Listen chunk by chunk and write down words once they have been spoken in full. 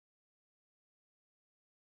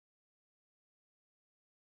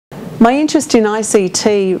My interest in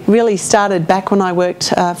ICT really started back when I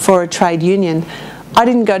worked for a trade union. I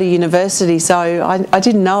didn't go to university, so I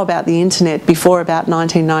didn't know about the internet before about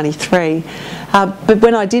 1993. But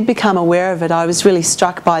when I did become aware of it, I was really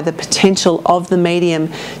struck by the potential of the medium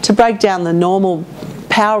to break down the normal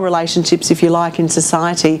power relationships, if you like, in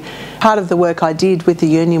society. Part of the work I did with the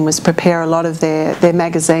union was prepare a lot of their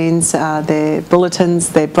magazines, their bulletins,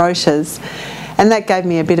 their brochures. And that gave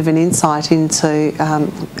me a bit of an insight into,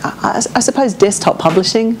 I suppose, desktop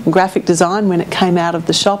publishing and graphic design when it came out of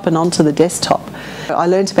the shop and onto the desktop. I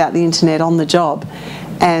learnt about the internet on the job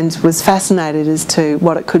and was fascinated as to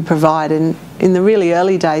what it could provide. And in the really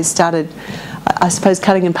early days started, I suppose,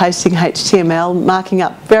 cutting and pasting HTML, marking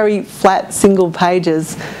up very flat single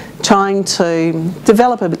pages, trying to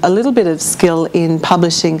develop a little bit of skill in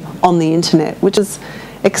publishing on the internet, which is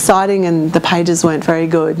exciting, and the pages weren't very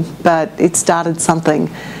good, but it started something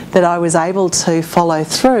that I was able to follow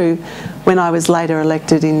through when I was later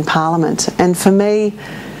elected in Parliament. And for me,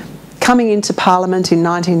 coming into Parliament in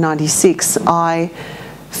 1996, I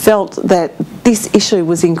felt that this issue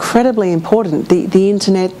was incredibly important. The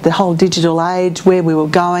internet, the whole digital age, where we were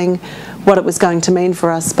going, what it was going to mean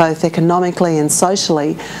for us both economically and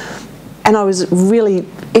socially. And I was really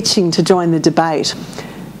itching to join the debate.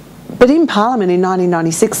 But in Parliament in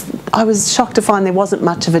 1996, I was shocked to find there wasn't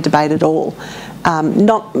much of a debate at all.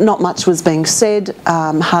 Not much was being said.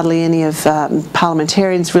 Hardly any of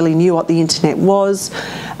parliamentarians really knew what the internet was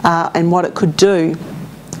and what it could do.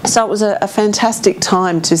 So it was a fantastic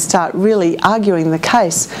time to start really arguing the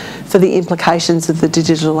case for the implications of the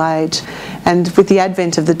digital age. And with the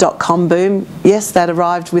advent of the dot-com boom, yes, that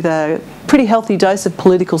arrived with a pretty healthy dose of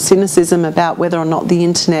political cynicism about whether or not the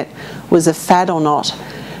internet was a fad or not.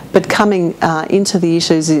 But coming into the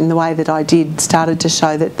issues in the way that I did started to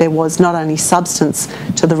show that there was not only substance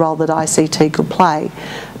to the role that ICT could play,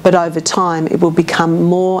 but over time it will become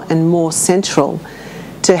more and more central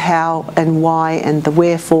to how and why and the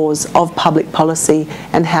wherefores of public policy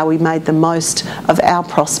and how we made the most of our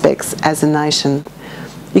prospects as a nation.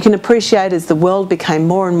 You can appreciate as the world became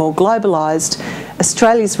more and more globalised,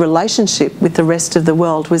 Australia's relationship with the rest of the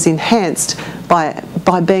world was enhanced by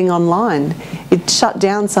being online. It shut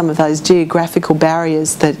down some of those geographical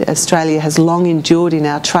barriers that Australia has long endured in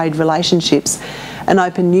our trade relationships and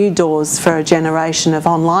opened new doors for a generation of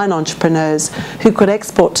online entrepreneurs who could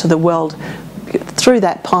export to the world through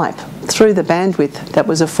that pipe, through the bandwidth that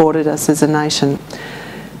was afforded us as a nation.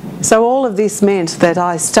 So all of this meant that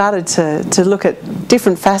I started to look at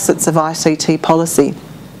different facets of ICT policy,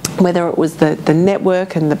 whether it was the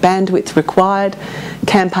network and the bandwidth required,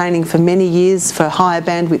 campaigning for many years for higher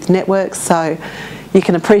bandwidth networks. So you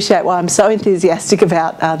can appreciate why I'm so enthusiastic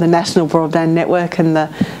about the National Broadband Network and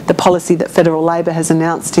the policy that Federal Labor has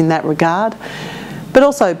announced in that regard. But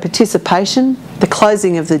also participation, the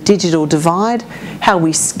closing of the digital divide, how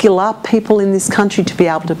we skill up people in this country to be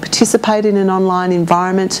able to participate in an online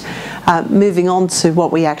environment, moving on to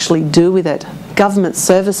what we actually do with it, government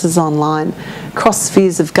services online, across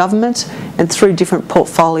spheres of government and through different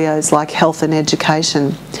portfolios like health and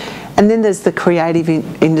education. And then there's the creative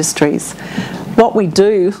industries. What we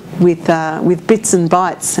do with bits and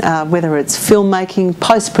bytes, whether it's filmmaking,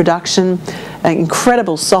 post-production,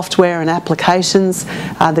 incredible software and applications,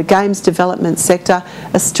 the games development sector,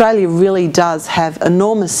 Australia really does have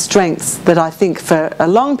enormous strengths that I think for a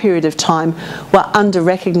long period of time were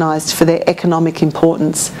under-recognised for their economic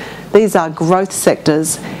importance. These are growth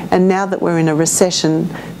sectors, and now that we're in a recession,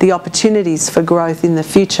 the opportunities for growth in the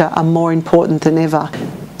future are more important than ever.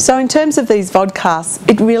 So in terms of these vodcasts,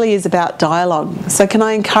 it really is about dialogue. So can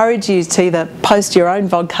I encourage you to either post your own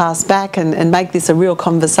vodcast back and make this a real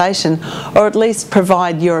conversation, or at least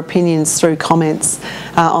provide your opinions through comments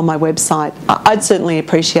on my website. I'd certainly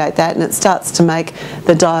appreciate that, and it starts to make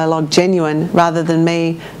the dialogue genuine rather than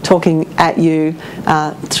me talking at you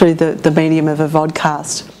through the medium of a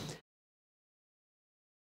vodcast.